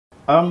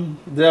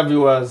Dear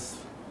viewers,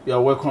 you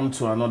are welcome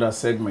to another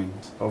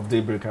segment of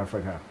Daybreak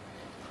Africa.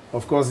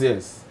 Of course,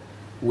 yes,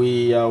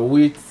 we are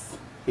with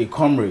a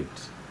comrade,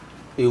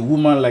 a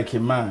woman like a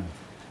man,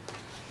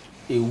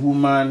 a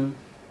woman,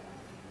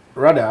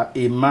 rather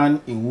a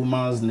man in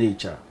woman's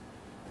nature,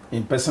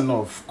 in person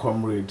of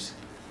comrade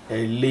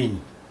Elaine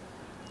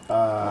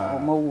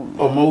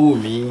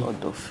Omowumi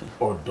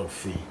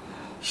Odofi.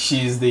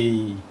 She's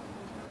the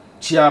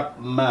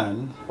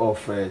chairman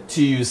of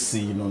TUC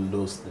in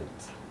Ondo State.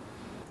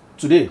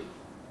 Today,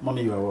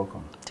 Mommy, you are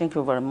welcome. Thank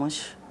you very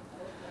much.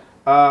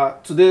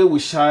 Today we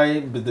shall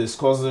be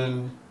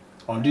discussing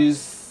on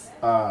this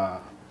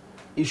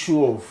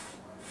issue of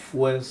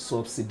fuel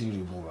subsidy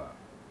removal.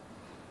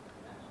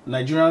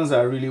 Nigerians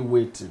are really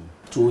waiting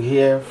to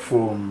hear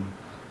from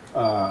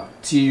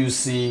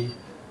TUC,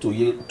 to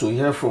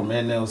hear from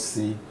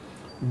NLC,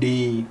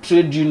 the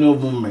trade union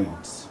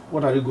movement.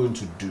 What are you going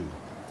to do?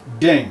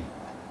 Then,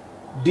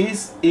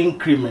 this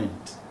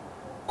increment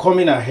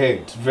coming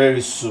ahead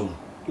very soon,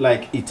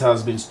 like it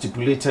has been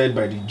stipulated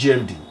by the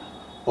GMD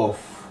of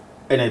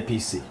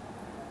NIPC.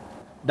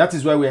 That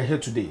is why we are here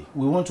today.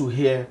 We want to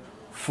hear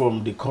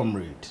from the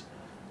comrade.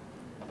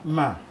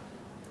 Ma,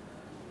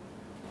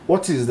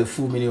 what is the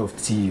full meaning of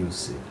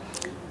TUC?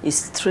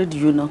 It's Trade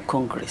Union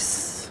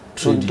Congress,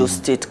 Ondo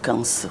State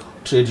Council.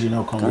 Trade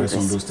Union Congress,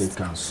 Ondo State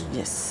Council.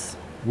 Yes.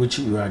 Which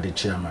you are the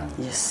chairman.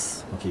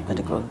 Yes. Okay, By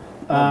good.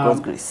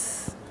 God's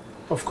grace.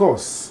 Of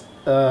course,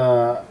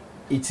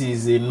 it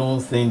is a known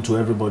thing to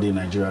everybody in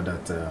Nigeria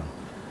that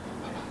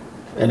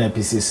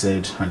NIPC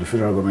said and the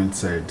federal government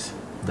said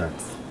that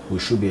we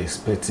should be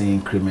expecting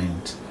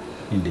increment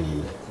in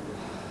the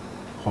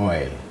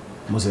oil,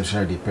 most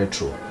especially the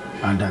petrol,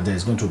 and that there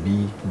is going to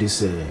be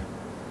this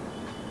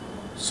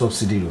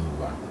subsidy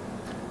removal.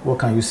 What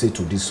can you say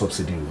to this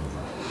subsidy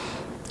removal?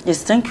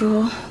 Yes, thank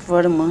you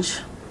very much.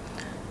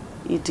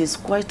 It is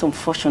quite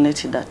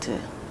unfortunate that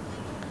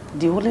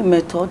the only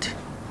method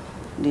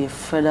the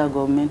federal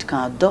government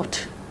can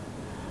adopt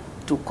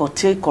to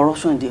curtail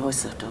corruption in the oil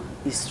sector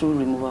is through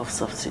removal of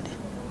subsidy,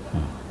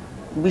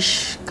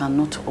 which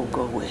cannot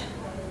go well.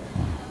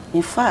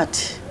 In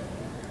fact,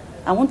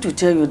 I want to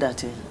tell you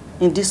that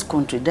in this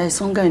country, there is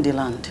hunger in the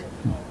land.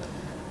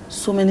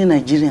 So many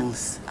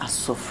Nigerians are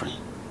suffering.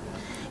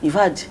 In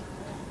fact,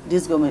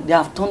 this government, they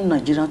have turned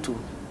Nigeria to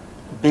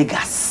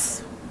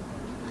beggars.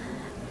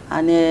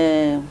 And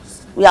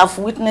we have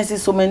witnessed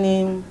so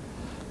many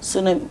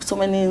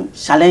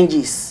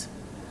challenges,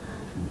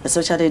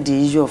 especially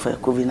the issue of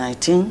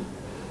COVID-19,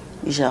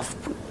 which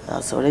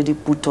has already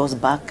put us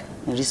back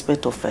in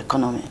respect of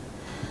economy.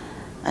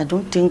 I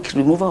don't think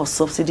removal of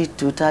subsidy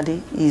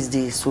totally is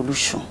the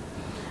solution,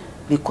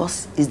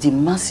 because it's the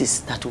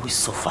masses that will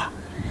suffer.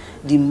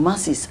 The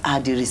masses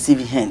are the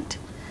receiving end,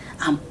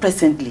 and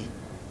presently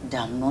they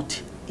are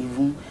not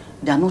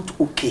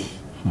okay.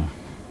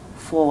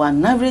 For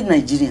an average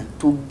Nigerian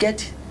to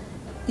get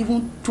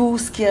even 2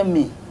 square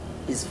meals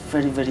is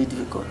very, very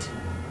difficult.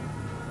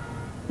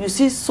 You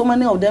see so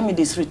many of them in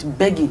the street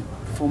begging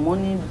for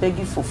money,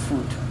 begging for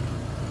food,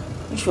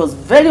 which was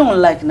very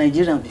unlike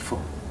Nigerians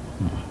before.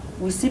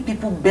 We see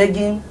people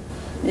begging,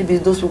 maybe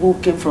those people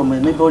who came from a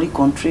neighboring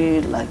country,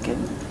 like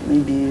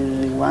maybe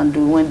Rwanda,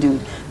 when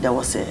there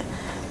was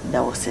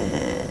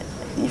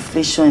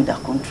inflation in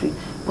that country.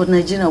 But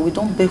Nigeria, we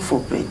don't beg for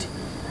bread.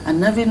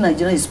 And every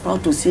Nigerian is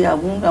proud to say, I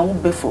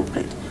won't beg for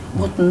bread.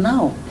 But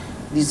now,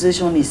 the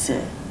situation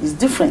is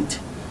different,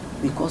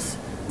 because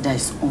there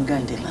is hunger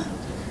in the land,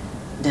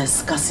 there is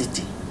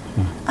scarcity,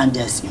 and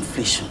there is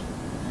inflation.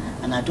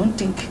 And I don't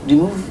think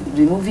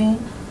removing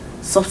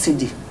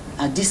subsidy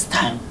at this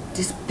time,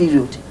 this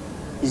period,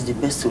 is the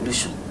best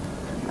solution.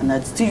 And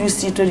at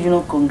TUC Trade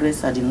Union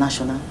Congress at the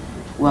national,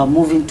 we are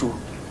moving to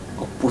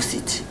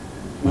opposite.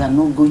 We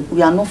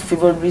are not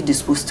favorably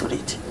disposed to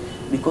it,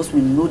 because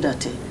we know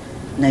that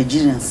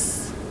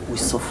Nigerians will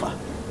suffer.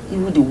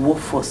 Even the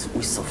workforce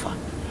will suffer.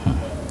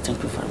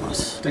 Thank you very much.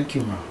 Thank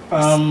you,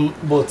 Ma.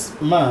 But,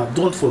 Ma,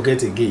 don't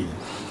forget again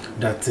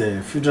that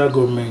federal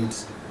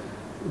government,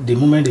 the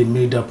moment they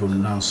made that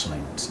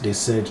pronouncement, they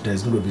said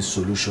there's going to be a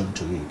solution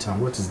to it.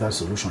 And what is that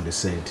solution? They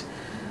said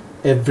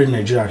every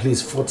Nigeria, at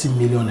least 40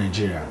 million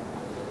Nigeria,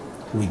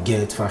 we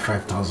get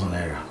 5,000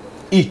 naira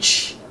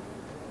each.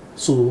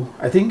 So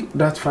I think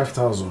that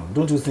 5,000,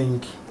 don't you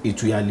think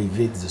it will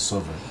alleviate the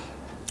suffering?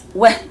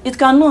 Well, it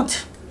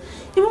cannot.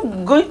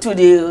 Even going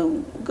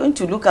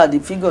to look at the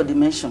figure they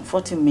mentioned,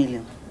 40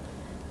 million.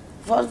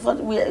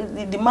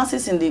 The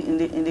masses in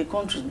the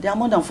country, they are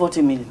more than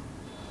 40 million,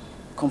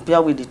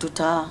 compared with the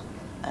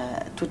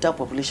total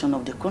population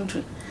of the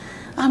country.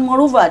 And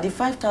moreover, the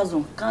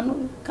 5,000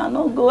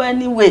 cannot go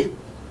any way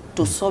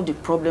to solve the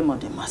problem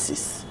of the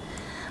masses.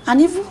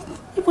 And even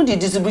the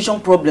distribution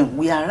problem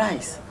will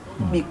arise,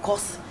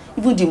 because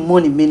even the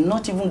money may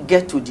not even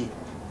get to the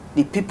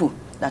people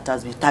that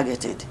has been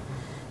targeted.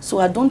 So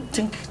I don't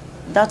think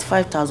that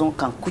 5,000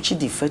 can cushion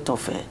the effect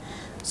of a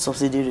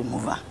subsidy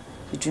removal.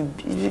 It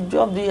will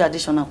just be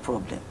additional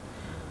problem.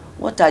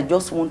 What I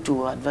just want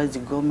to advise the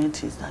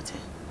government is that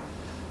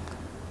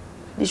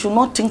They should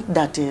not think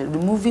that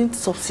removing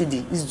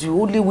subsidy is the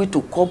only way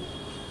to curb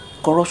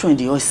corruption in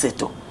the oil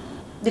sector.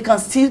 They can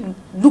still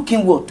look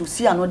inward to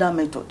see another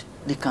method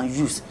they can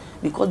use,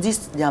 because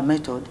this their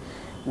method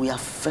will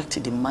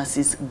affect the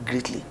masses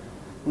greatly.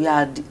 We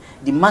are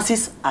the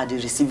masses are the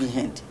receiving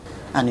end,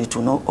 and it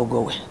will not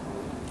go well.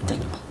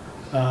 Thank you.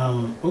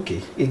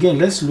 Okay, again,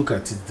 let's look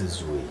at it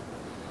this way.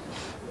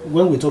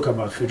 When we talk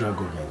about federal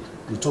government,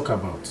 we talk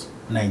about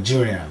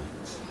Nigerian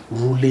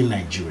ruling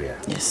Nigeria.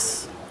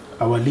 Yes.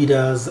 Our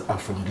leaders are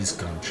from this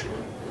country.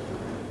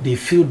 They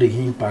feel the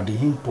impact, the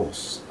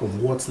impulse of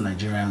what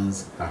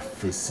Nigerians are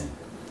facing.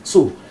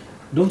 So,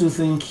 don't you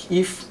think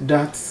if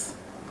that's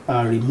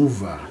a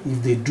remover,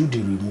 if they do the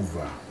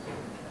remover,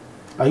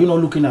 are you not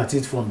looking at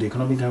it from the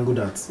economic angle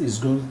that is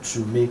going to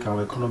make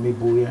our economy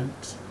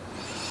buoyant?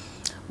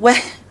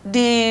 Well,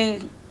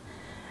 the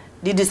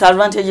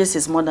disadvantages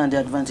is more than the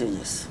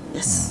advantages.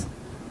 Yes.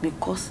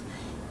 Because,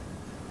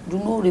 you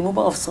know,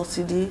 removal of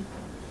subsidy,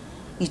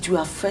 it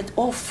will affect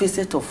all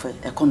facets of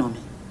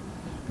economy.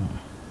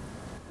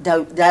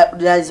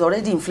 There is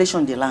already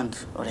inflation in the land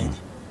already.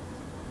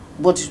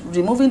 But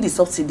removing the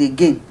subsidy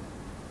again,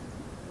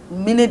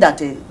 meaning that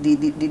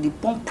the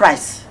pump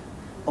price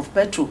of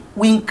petrol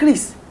will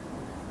increase.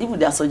 Even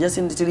they are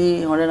suggesting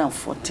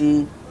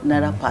 340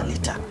 naira per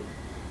litre.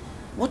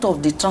 What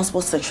of the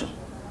transport section?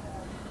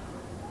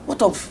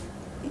 What of,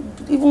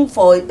 even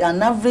for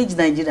an average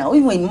Nigerian, or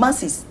even in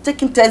masses,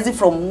 taking taxi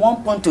from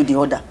one point to the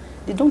other?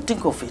 They don't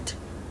think of it.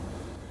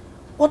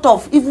 What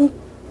of even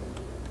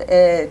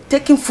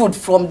taking food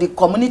from the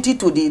community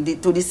to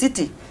the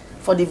city,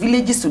 for the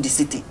villages to the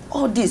city?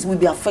 All this will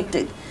be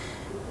affected.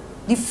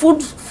 The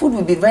food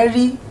will be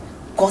very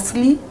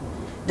costly.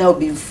 There will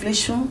be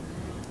inflation.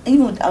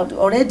 Even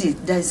already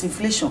there is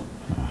inflation,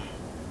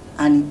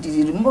 and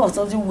the removal of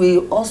subsidy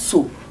will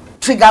also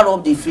trigger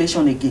up the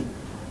inflation again,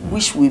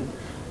 which will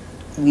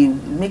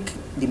make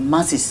the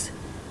masses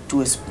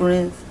to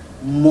experience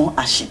more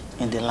hardship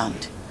in the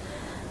land.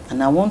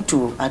 And I want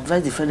to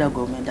advise the federal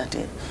government that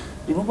the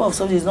removal of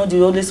subsidy is not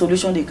the only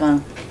solution they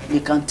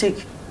can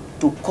take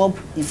to curb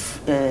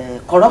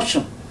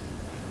corruption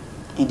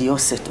in the oil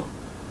sector.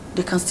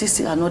 They can still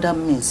see another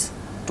means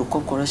to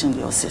curb corruption in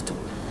the oil sector.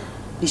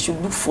 They should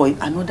look for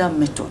another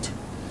method,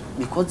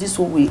 because this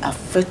one will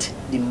affect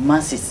the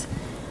masses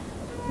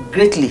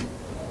greatly,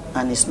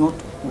 and it's not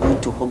going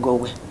to go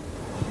well.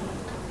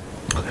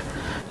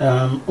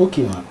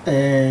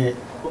 Okay,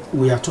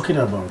 we are talking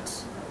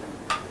about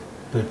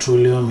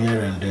petroleum here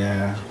and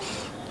there,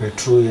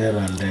 petrol here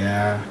and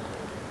there,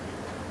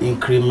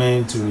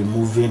 increment,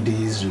 removing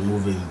this,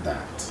 removing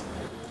that.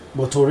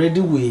 But already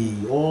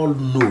we all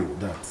know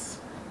that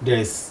there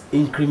is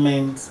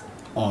increment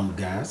on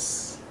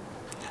gas.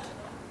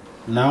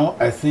 Now,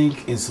 I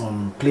think in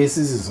some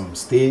places, in some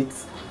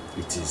states,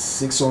 it is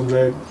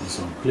 600, in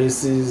some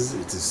places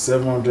it is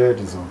 700,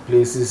 in some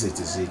places it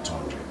is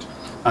 800.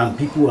 And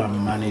people are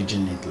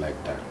managing it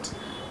like that.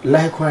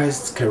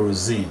 Likewise,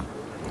 kerosene,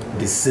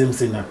 the same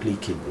thing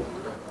applicable.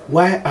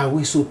 Why are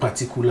we so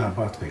particular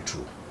about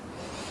petrol?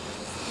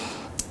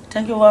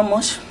 Thank you very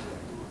much.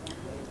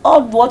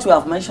 All what we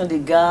have mentioned, the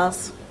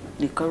gas,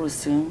 the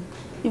kerosene,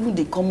 even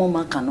the common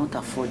man cannot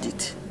afford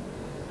it.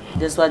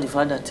 That's why the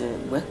fact that,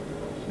 well,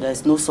 there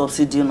is no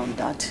subsidy on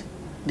that.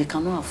 They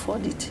cannot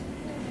afford it.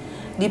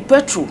 The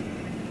petrol,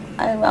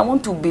 I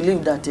want to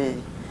believe that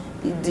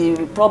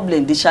the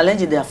problem, the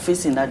challenge they are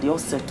facing at the oil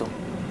sector,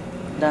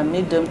 that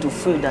made them to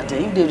feel that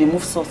if they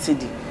remove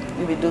subsidy,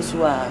 maybe those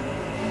who are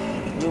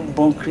doing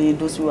bunkering,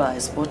 those who are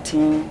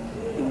exporting,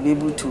 they will be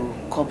able to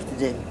curb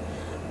them.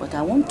 But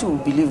I want to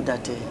believe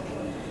that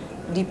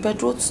the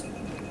petrol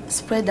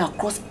spread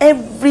across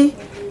every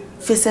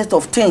facet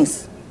of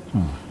things.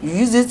 You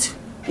use it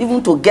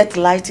even to get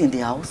light in the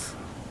house.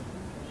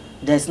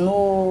 There's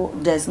no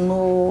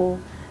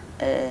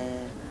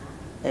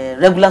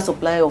regular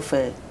supply of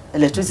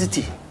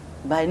electricity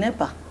by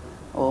NEPA,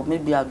 or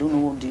maybe I don't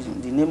know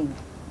the name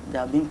they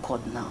are being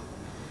called now.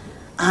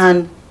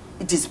 And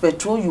it is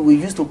petrol you will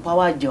use to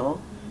power your,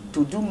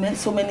 to do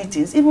so many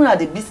things. Even at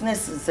the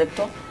business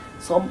sector,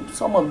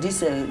 some of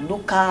these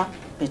local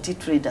petty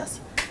traders,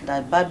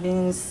 like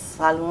barbing,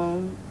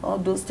 salon, all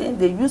those things,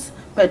 they use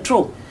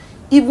petrol.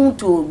 Even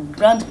to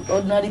grind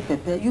ordinary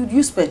pepper, you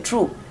use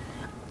petrol.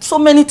 So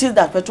many things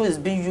that petrol is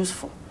being used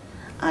for.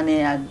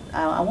 And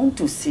I want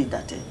to say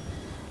that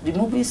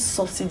removing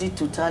subsidy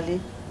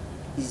totally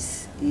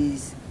is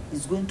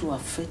going to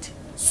affect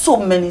so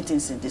many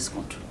things in this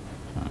country.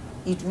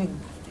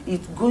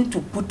 It's going to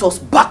put us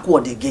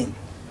backward again.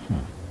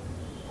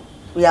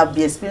 We have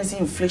been experiencing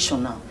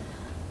inflation now.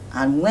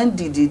 And when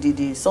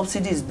the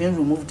subsidy is being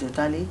removed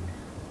totally,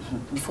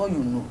 before you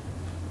know,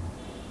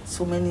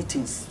 so many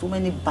things, so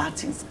many bad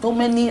things, so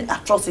many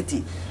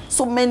atrocity,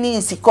 so many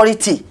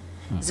insecurity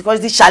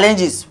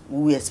challenges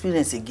we will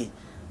experience again.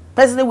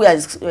 Presently, we are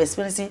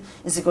experiencing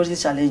insecurity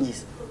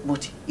challenges,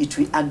 but it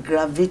will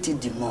aggravate it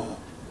the more.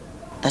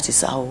 That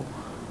is how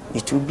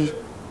it will be.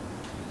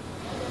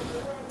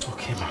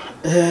 Okay, ma.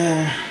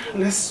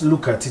 Let's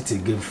look at it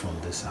again from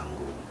this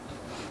angle.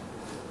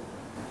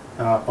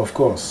 Of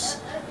course,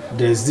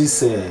 there's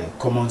this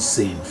common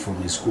saying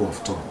from a school of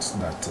thought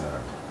that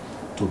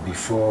to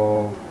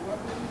beforehand.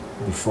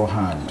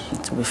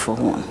 To before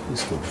one.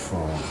 Is to before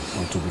one,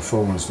 or to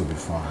before one is to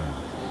beforehand.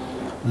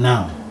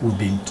 Now, we've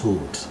been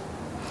told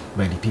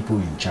by the people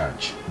in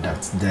charge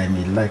that there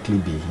may likely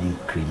be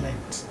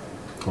increment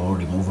or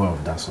removal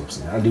of that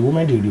subsidy. And the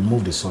moment they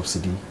remove the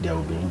subsidy, there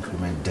will be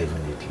increment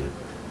definitely.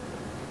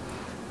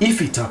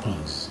 If it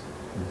happens,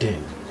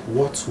 then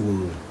what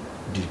will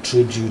the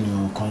Trade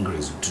Union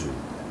Congress do?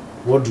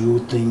 What do you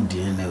think the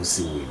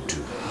NLC will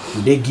do?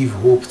 Will they give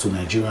hope to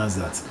Nigerians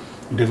that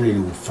definitely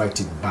will fight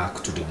it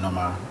back to the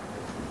normal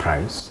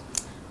price?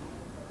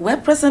 Well,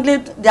 presently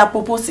they are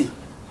proposing.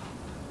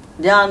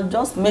 They are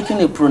just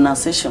making a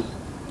pronunciation.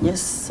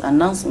 Yes,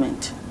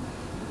 announcement.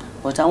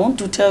 But I want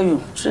to tell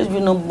you, trade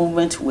union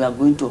movement, we are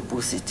going to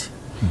oppose it.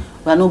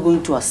 We are not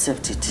going to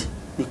accept it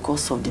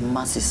because of the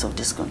masses of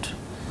this country.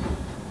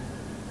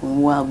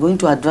 We are going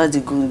to advise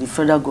the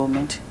federal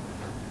government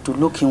to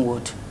look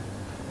inward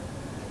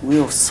way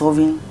of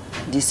solving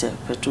these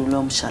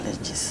petroleum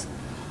challenges.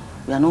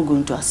 We are not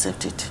going to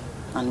accept it,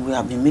 and we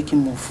have been making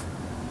move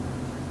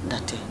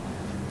that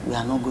we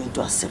are not going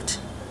to accept.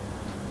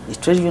 The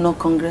Trade Union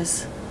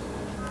Congress,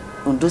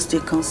 Ondo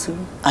State Council,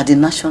 at the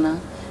national,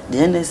 the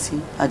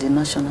NSC at the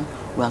national,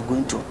 we are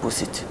going to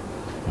oppose it.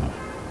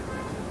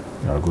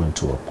 You are going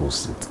to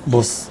oppose it.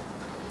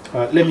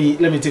 But let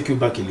me take you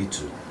back a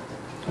little.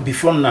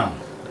 Before now,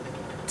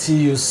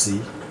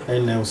 TUC,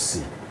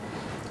 NLC,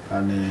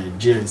 and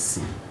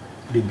GNC,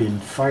 they've been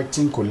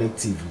fighting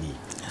collectively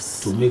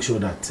to make sure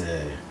that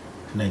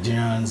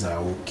Nigerians are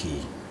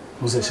okay,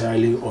 most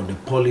especially on the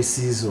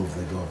policies of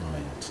the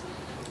government.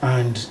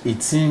 And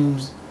it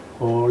seems,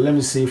 or let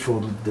me say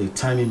from the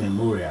time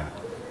immemorial,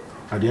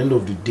 at the end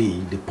of the day,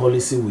 the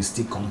policy will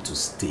still come to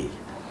stay.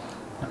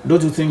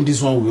 Don't you think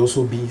this one will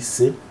also be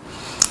same?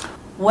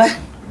 Well,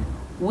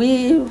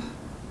 we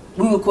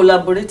will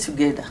collaborate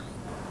together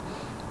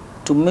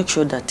to make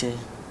sure that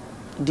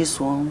this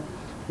one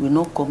will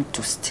not come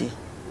to stay.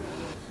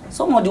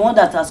 Some of the one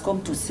that has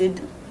come to stay,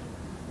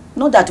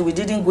 not that we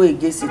didn't go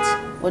against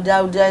it, but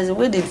there is a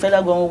way the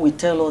federal government will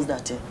tell us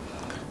that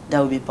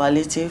there will be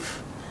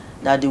palliative,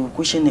 that they will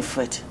cushion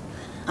effect.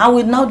 And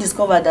we now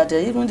discover that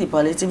even the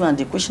palliative and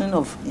the cushioning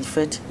of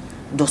effect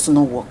does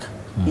not work.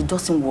 It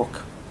doesn't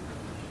work.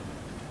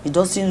 It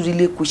doesn't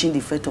really cushion the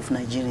effect of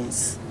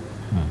Nigerians.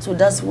 So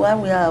that's why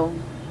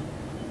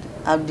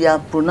they are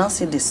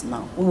pronouncing this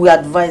now. We will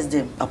advise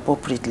them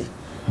appropriately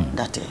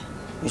that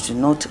we should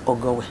not go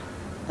away,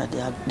 that they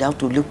have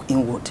to look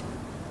inward,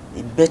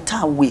 a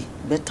better way,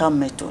 better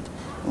method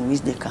in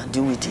which they can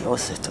deal with the all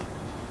settle.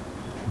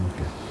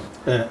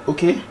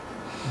 Okay.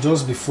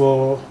 Just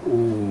before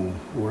we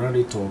wrap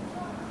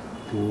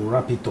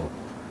it up,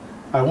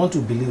 I want to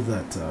believe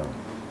that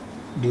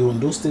the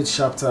Ondo State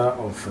chapter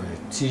of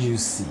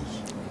TUC,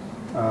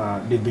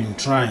 they've been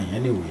trying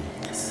anyway.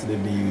 Yes.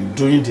 They've been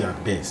doing their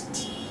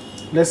best.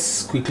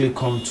 Let's quickly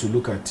come to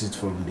look at it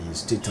from the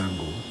state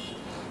angle.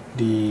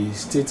 The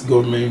state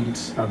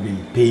government have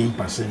been paying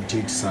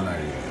percentage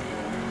salary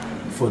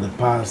for the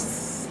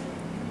past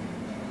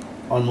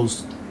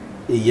almost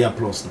a year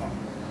plus now.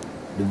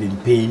 They've been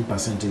paying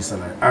percentage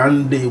salary,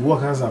 and the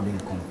workers have been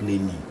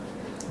complaining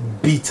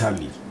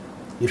bitterly.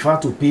 If I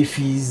had to pay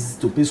fees,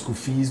 to pay school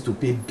fees, to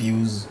pay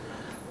bills,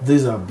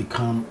 these have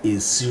become a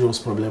serious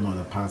problem on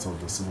the part of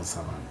the civil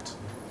servant.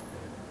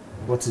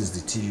 What is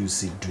the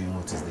TUC doing?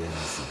 What is the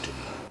NLC doing?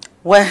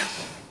 Well,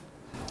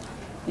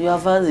 you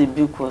have asked a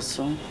big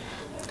question,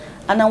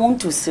 and I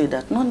want to say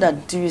that not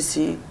that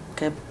TUC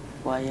kept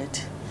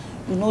quiet.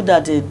 You know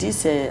that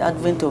this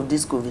advent of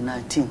this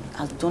COVID-19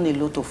 has done a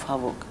lot of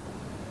havoc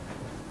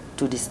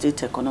to the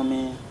state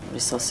economy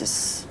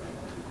resources,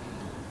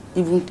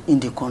 even in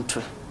the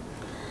country.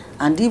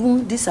 And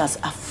even this has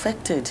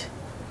affected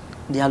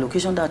the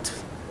allocation that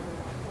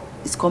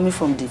is coming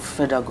from the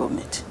federal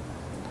government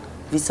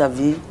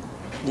vis-a-vis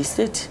the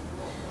state.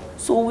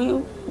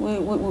 So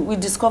we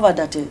discovered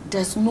that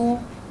there's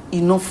no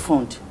enough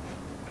fund.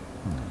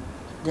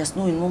 There's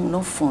no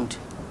enough fund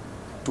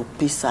to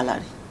pay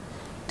salary.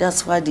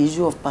 That's why the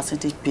issue of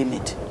percentage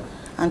payment.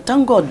 And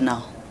thank God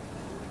now,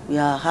 we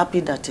are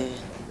happy that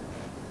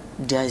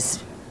there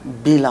is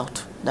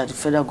bailout that the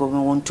federal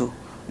government want to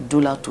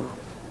dole out to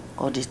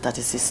all the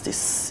 36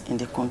 states in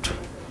the country.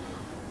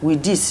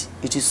 With this,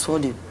 it will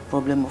solve the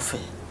problem of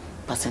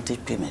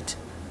percentage payment.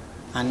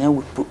 And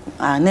then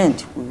an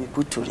end will be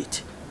put to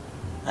it,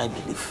 I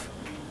believe.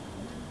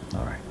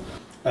 All right.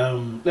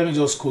 Let me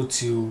just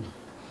quote you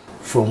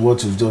from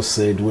what you've just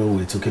said when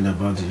we were talking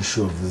about the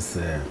issue of this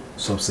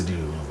subsidy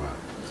removal.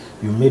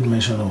 You made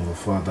mention of the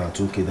fact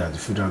that, okay, that the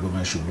federal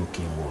government should look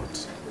inward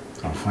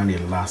and find a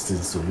lasting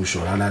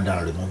solution rather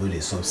than removing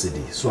the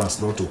subsidy so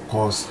as not to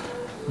cause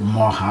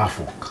more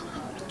havoc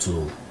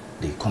to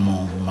the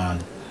common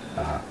man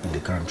in the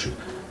country.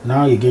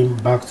 Now again,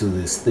 back to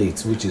the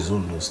states, which is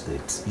Ondo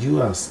State.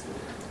 You as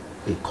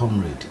a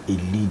comrade, a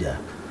leader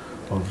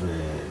of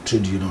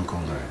Trade Union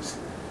Congress,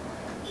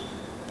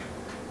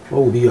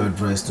 what would be your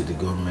advice to the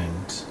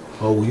government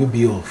or will you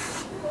be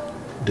of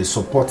the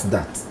support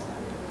that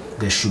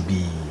there should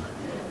be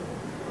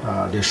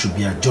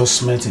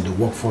adjustment in the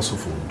workforce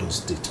of Ondo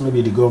State?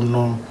 Maybe the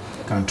governor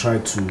can try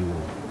to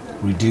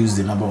reduce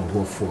the number of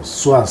workforce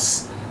so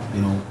as,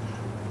 you know,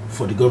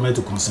 for the government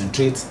to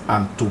concentrate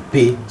and to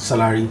pay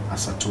salary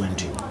as at when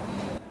due.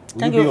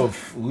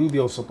 Will you be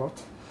of support?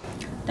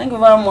 Thank you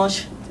very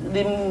much.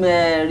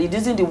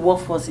 Reducing the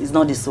workforce is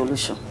not the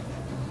solution.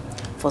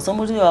 For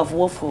somebody who have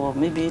worked for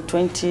maybe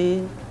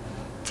 20,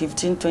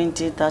 15,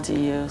 20, 30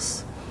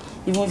 years,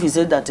 even if you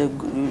say that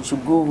you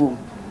should go home,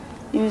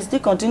 you will still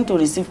continue to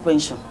receive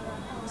pension.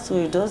 So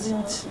it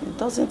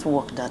doesn't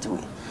work that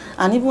way.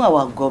 And even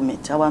our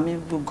government,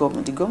 the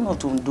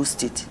government of Ondo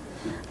State,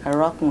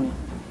 Arakuni,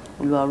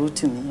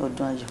 Oluwarotimi,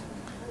 Odunayo,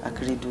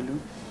 Akeredolu,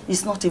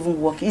 it's not even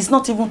working. It's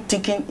not even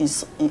thinking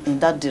in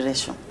that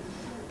direction.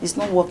 It's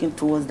not working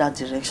towards that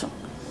direction.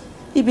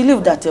 He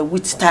believes that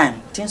with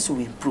time, things will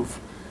improve.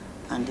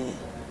 And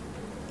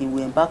he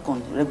will embark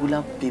on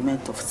regular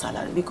payment of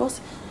salary.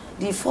 Because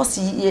the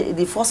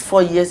first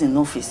 4 years in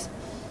office,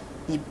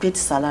 he paid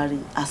salary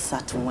as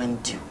at when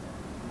due.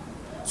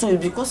 So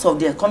because of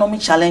the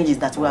economic challenges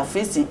that we are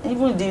facing,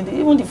 even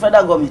the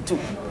federal government too,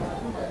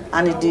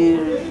 and the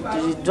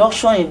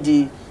reduction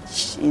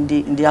in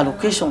the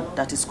allocation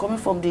that is coming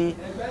from the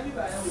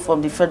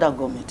federal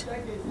government,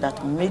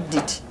 that made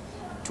it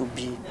to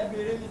be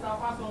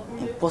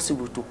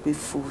impossible to pay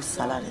full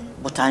salary.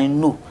 But I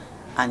know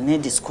an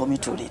end is coming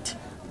to it.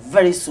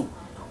 Very soon,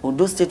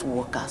 Ondo State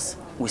workers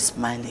will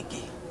smile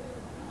again.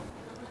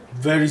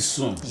 Very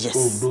soon, yes.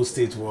 Ondo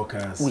State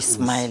workers will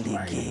smile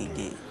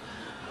again.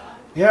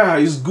 Yeah,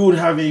 it's good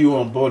having you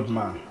on board,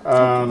 man.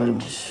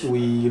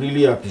 We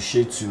really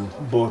appreciate you.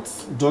 But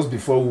just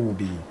before we will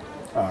be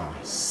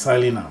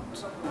signing out,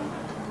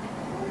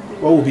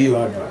 what will be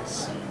your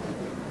advice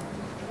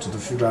to the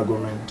federal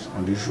government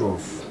on the issue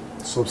of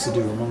subsidy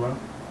removal?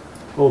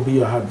 What will be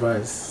your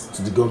advice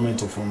to the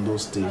government of Ondo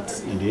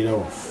State in the area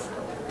of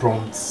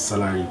prompt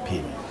salary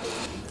payment?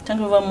 Thank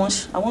you very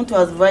much. I want to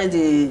advise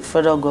the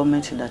federal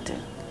government that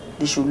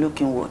they should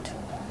look inward.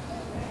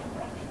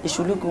 They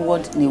should look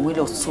inward in a way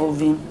of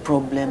solving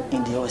problem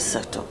in the oil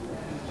sector.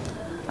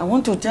 I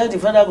want to tell the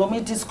federal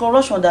government it is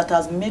corruption that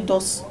has made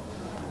us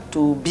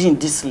to be in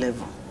this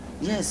level.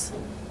 Yes.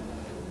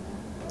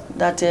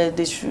 That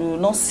they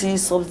should not see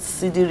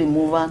subsidy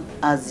removal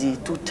as the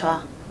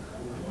total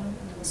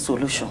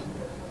solution.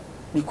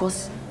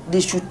 Because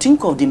they should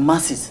think of the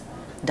masses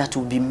that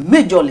will be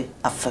majorly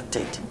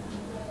affected.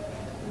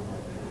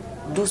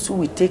 Those who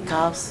will take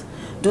cabs,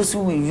 those who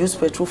will use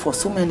petrol for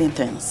so many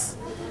things,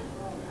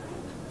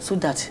 so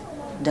that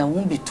there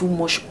won't be too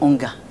much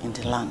hunger in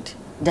the land.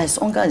 There is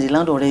hunger in the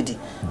land already,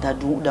 there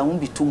won't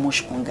be too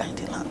much hunger in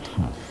the land.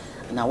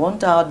 And I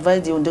want to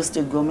advise the Ondo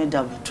State government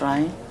that we're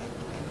trying,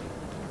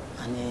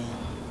 and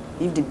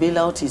if the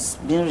bailout is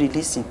being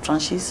released in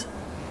tranches,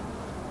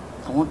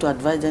 I want to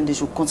advise them they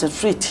should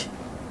concentrate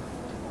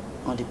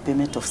on the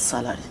payment of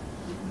salary.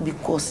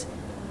 Because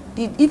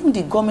even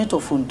the government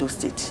of Ondo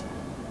State,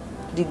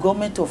 the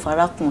government of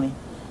Arakuni,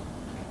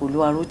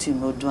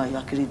 Oluwarotimi,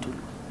 Odunayo, Akeredolu,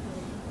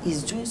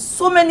 is doing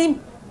so many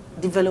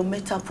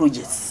developmental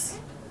projects.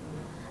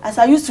 As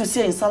I used to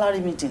say in salary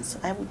meetings,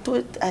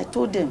 I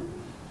told them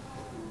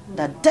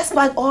that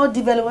despite all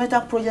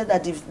developmental projects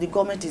that the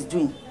government is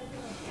doing,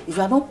 if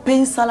you are not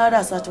paying salary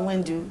as at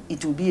when due,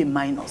 it will be a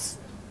minus.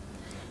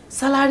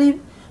 Salary,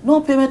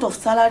 no payment of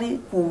salary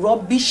will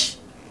rubbish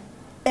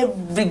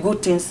every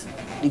good things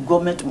the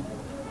government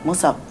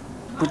must have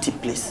put in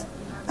place.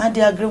 And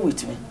they agree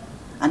with me.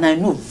 And I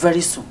know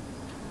very soon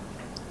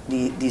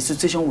the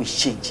situation will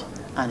change,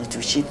 and it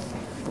will change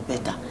for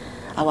better.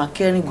 Our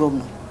caring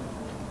governor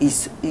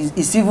is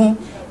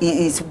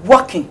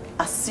working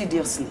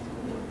assiduously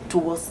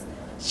towards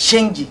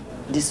changing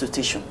this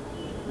situation.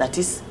 That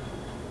is,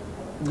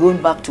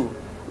 going back to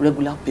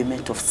regular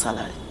payment of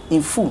salary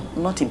in full,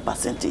 not in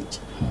percentage.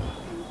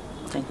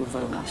 Thank you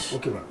very much.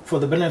 Okay, for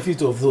the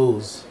benefit of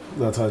those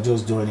that are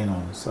just joining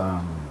us,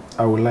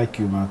 I would like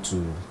you, ma,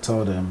 to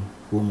tell them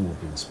whom we've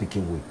been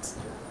speaking with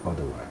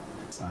otherwise.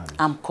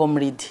 I'm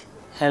Comrade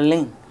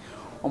Helen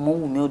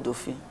Omowumi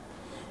Odofe,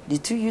 the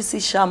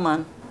 2UC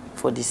chairman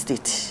for the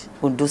state,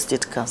 Ondo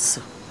State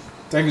Council.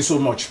 Thank you so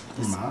much,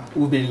 ma.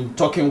 We've been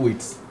talking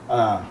with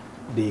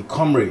the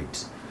comrade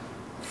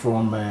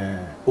from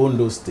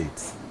Ondo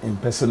State in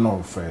person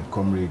of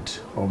Comrade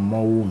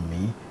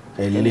Omowumi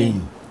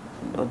Helen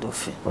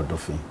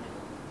Odofe.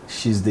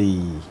 She's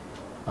the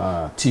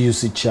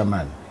TUC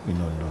chairman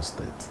in Ondo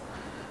State.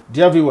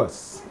 Dear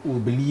viewers, we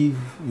believe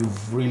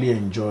you've really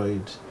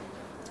enjoyed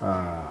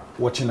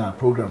watching our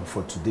program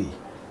for today.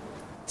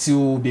 Till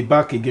we'll be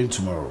back again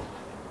tomorrow.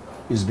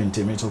 It's been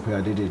Temitope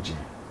Adedeji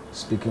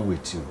speaking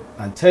with you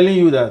and telling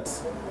you that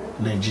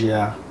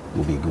Nigeria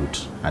will be good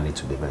and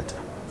it will be better.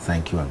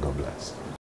 Thank you and God bless.